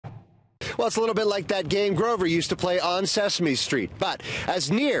Well, it's a little bit like that game Grover used to play on Sesame Street. But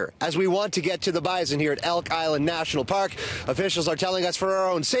as near as we want to get to the bison here at Elk Island National Park, officials are telling us for our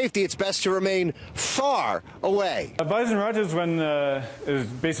own safety it's best to remain far away. Bison rut is when is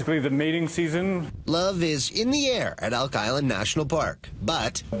basically the mating season. Love is in the air at Elk Island National Park,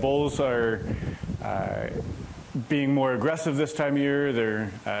 but Bulls are being more aggressive this time of year.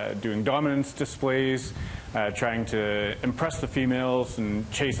 They're doing dominance displays, trying to impress the females and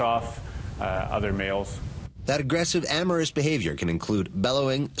chase off other males. that aggressive amorous behavior can include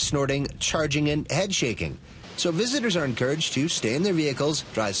bellowing, snorting, charging, and head shaking. So visitors are encouraged to stay in their vehicles,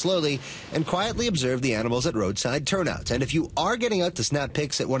 drive slowly, and quietly observe the animals at roadside turnouts. And if you are getting out to snap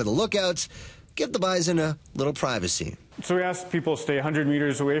pics at one of the lookouts, give the bison a little privacy. So we ask people to stay 100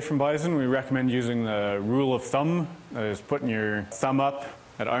 meters away from bison. We recommend using the rule of thumb, that is putting your thumb up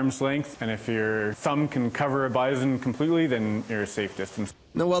at arm's length, and if your thumb can cover a bison completely, then you're a safe distance.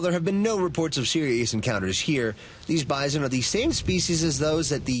 Now, while there have been no reports of serious encounters here, these bison are the same species as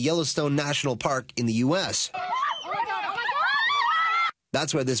those at the Yellowstone National Park in the U.S.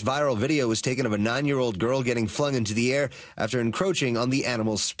 That's why this viral video was taken of a 9-year-old girl getting flung into the air after encroaching on the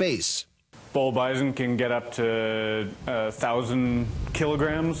animal's space. Bull bison can get up to 1,000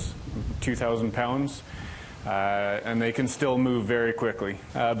 kilograms, 2,000 pounds, and they can still move very quickly,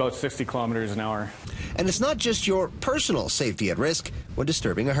 about 60 kilometers an hour. And it's not just your personal safety at risk when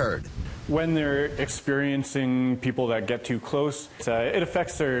disturbing a herd. When they're experiencing people that get too close, it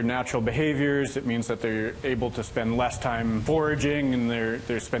affects their natural behaviors. It means that they're able to spend less time foraging, and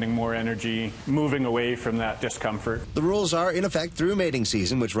they're spending more energy moving away from that discomfort. The rules are in effect through mating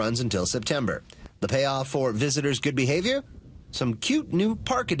season, which runs until September. The payoff for visitors' good behavior? Some cute new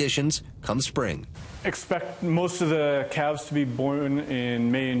park additions come spring. Expect most of the calves to be born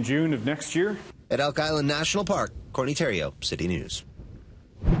in May and June of next year. At Elk Island National Park, Courtney Theriault, City News.